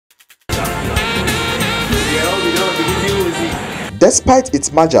Despite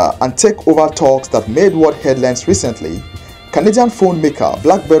its merger and takeover talks that made world headlines recently, Canadian phone maker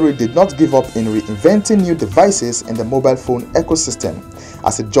BlackBerry did not give up in reinventing new devices in the mobile phone ecosystem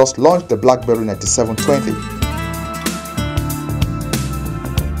as it just launched the BlackBerry 9720.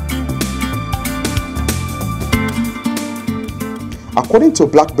 According to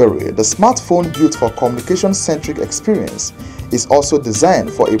BlackBerry, the smartphone built for communication-centric experience is also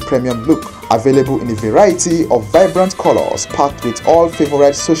designed for a premium look, available in a variety of vibrant colors packed with all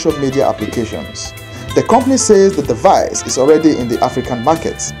favorite social media applications. The company says the device is already in the African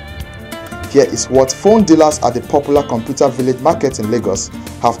markets. Here is what phone dealers at the popular Computer Village market in Lagos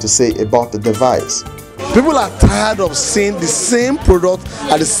have to say about the device. People are tired of seeing the same product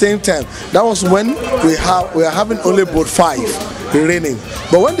at the same time. That was when we are having only Boat 5 reigning.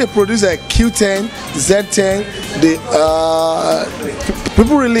 But when they produce a Q10, Z10,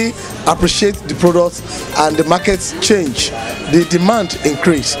 people really appreciate the product and the markets change. The demand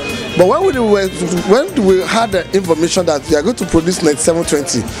increase. But when we had the information that we are going to produce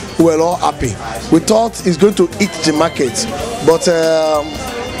 9720, we were all happy. We thought it's going to eat the market. But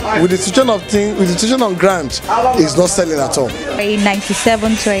with the situation of things, with the situation on ground, it's not selling at all.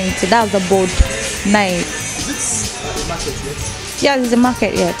 9720, that's the Boat 9. Is it the market yet? Yeah, it's the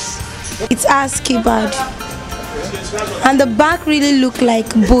market yet. It has keyboard, and the back really look like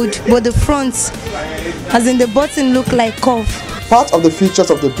board, but the front, as in the button, look like curve. Part of the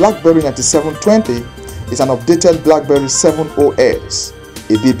features of the BlackBerry 9720 is an updated BlackBerry 7 OS,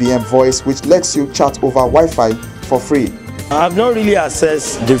 a BBM voice which lets you chat over Wi-Fi for free. I've not really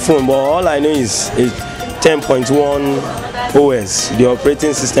accessed the phone, but all I know is 10.1 OS, the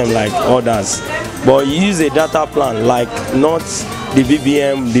operating system like others. But you use a data plan like not the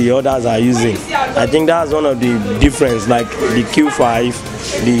BBM the others are using. I think that's one of the difference, like the Q5,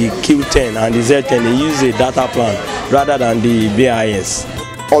 the Q10 and the Z10, they use a data plan rather than the BIS.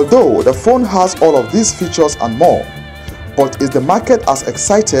 Although the phone has all of these features and more, but is the market as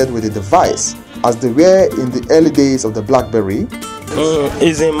excited with the device as they were in the early days of the BlackBerry?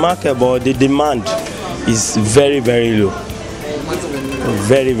 It's a market, but the demand is very, very low.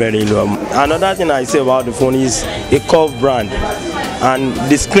 Very, very low. Another thing I say about the phone is a curved brand, and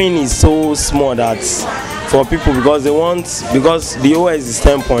the screen is so small that for people, because the OS is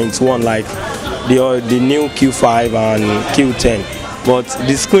 10.1 like the new Q5 and Q10, but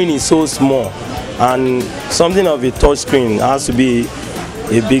the screen is so small, and something of a touch screen has to be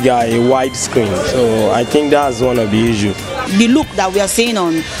a bigger, a wide screen. So I think that's one of the issues. The look that we are seeing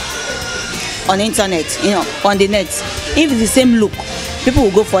on internet, on the net, if it's the same look, people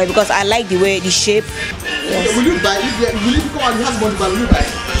will go for it because I like the way, the shape. Yes. Will you buy? Will you come and have money, but will you buy?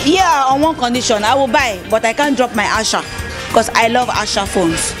 Yeah, on one condition, I will buy, but I can't drop my Asha because I love Asha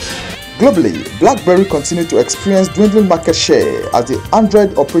phones. Globally, BlackBerry continued to experience dwindling market share as the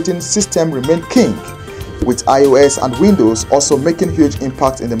Android operating system remained king, with iOS and Windows also making huge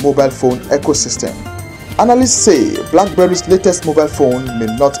impact in the mobile phone ecosystem. Analysts say BlackBerry's latest mobile phone may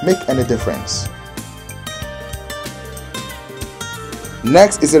not make any difference.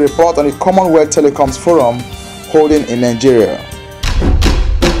 Next is a report on the Commonwealth Telecoms Forum holding in Nigeria.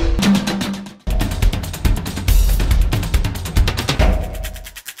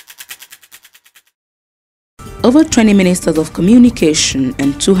 Over 20 ministers of communication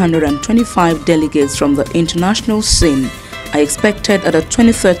and 225 delegates from the international scene are expected at the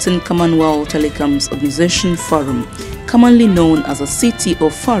 2013 Commonwealth Telecoms Organization Forum, commonly known as a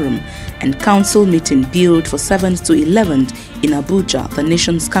CTO Forum, and council meeting billed for 7th to 11th in Abuja, the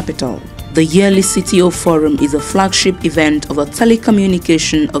nation's capital. The yearly CTO Forum is a flagship event of the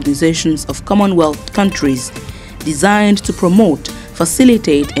telecommunication organizations of Commonwealth countries, designed to promote,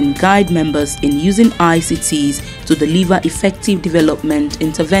 facilitate and guide members in using ICTs to deliver effective development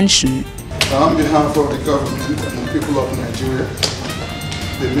intervention. On behalf of the government and the people of Nigeria,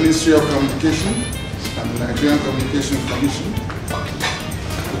 the Ministry of Communication and the Nigerian Communication Commission,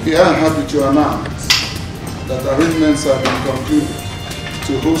 we are happy to announce that arrangements have been concluded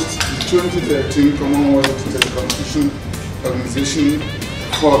to host the 2013 Commonwealth Telecommunication Organization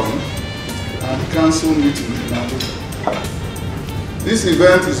Forum and Council meeting in Abuja. This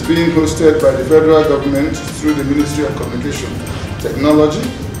event is being hosted by the federal government through the Ministry of Communication Technology,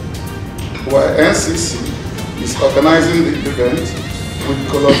 while NCC is organizing the event with the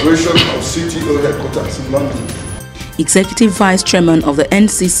collaboration of CTO headquarters in London. Executive Vice Chairman of the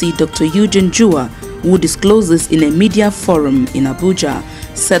NCC, Dr. Eugene Jua, who discloses in a media forum in Abuja,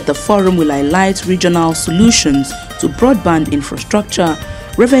 said the forum will highlight regional solutions to broadband infrastructure,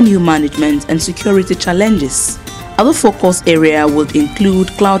 revenue management and security challenges. Other focus areas would include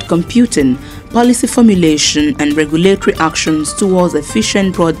cloud computing, policy formulation and regulatory actions towards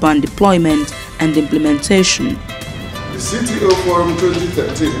efficient broadband deployment and implementation. The CTO Forum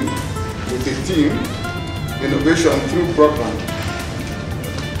 2013 with the theme Innovation through Broadband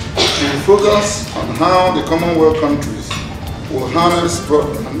will focus on how the Commonwealth countries will harness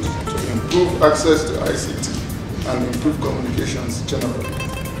broadband to improve access to ICT and improve communications generally.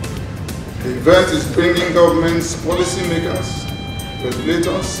 The event is bringing governments, policymakers,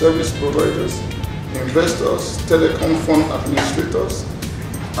 regulators, service providers, investors, telecom fund administrators,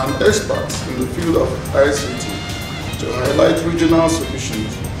 and experts in the field of ICT to highlight regional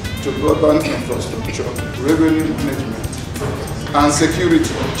solutions to broadband infrastructure, revenue management, and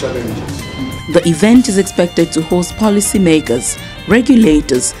security challenges. The event is expected to host policymakers,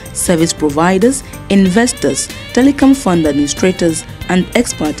 regulators, service providers, investors, telecom fund administrators, and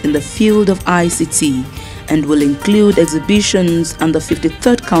experts in the field of ICT, and will include exhibitions and the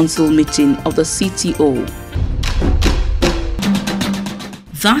 53rd Council meeting of the CTO.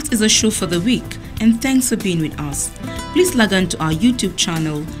 That is a show for the week, and thanks for being with us. Please log on to our YouTube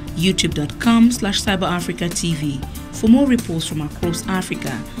channel, youtube.com/CyberAfricaTV, for more reports from across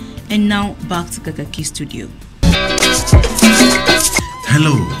Africa. And now back to Kakaki Studio.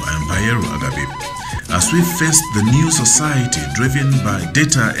 Hello, I'm Bayero Agabe. As we face the new society driven by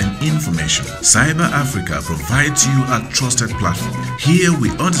data and information, Cyber Africa provides you a trusted platform. Here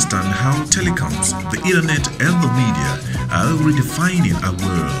we understand how telecoms, the internet and the media are redefining our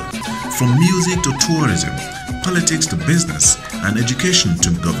world. From music to tourism, politics to business, and education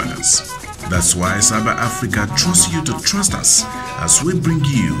to governance. That's why Cyber Africa trusts you to trust us as we bring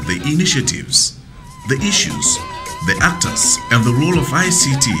you the initiatives, the issues, the actors, and the role of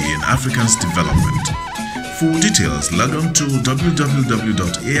ICT in Africa's development. For details, log on to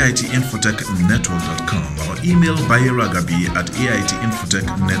www.aitinfotechnetwork.com or email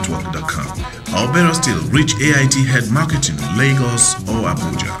bayeragabi@aitinfotechnetwork.com. Or better still, reach AIT Head Marketing, Lagos or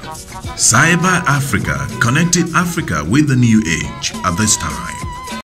Abuja. Cyber Africa, connecting Africa with the new age at this time.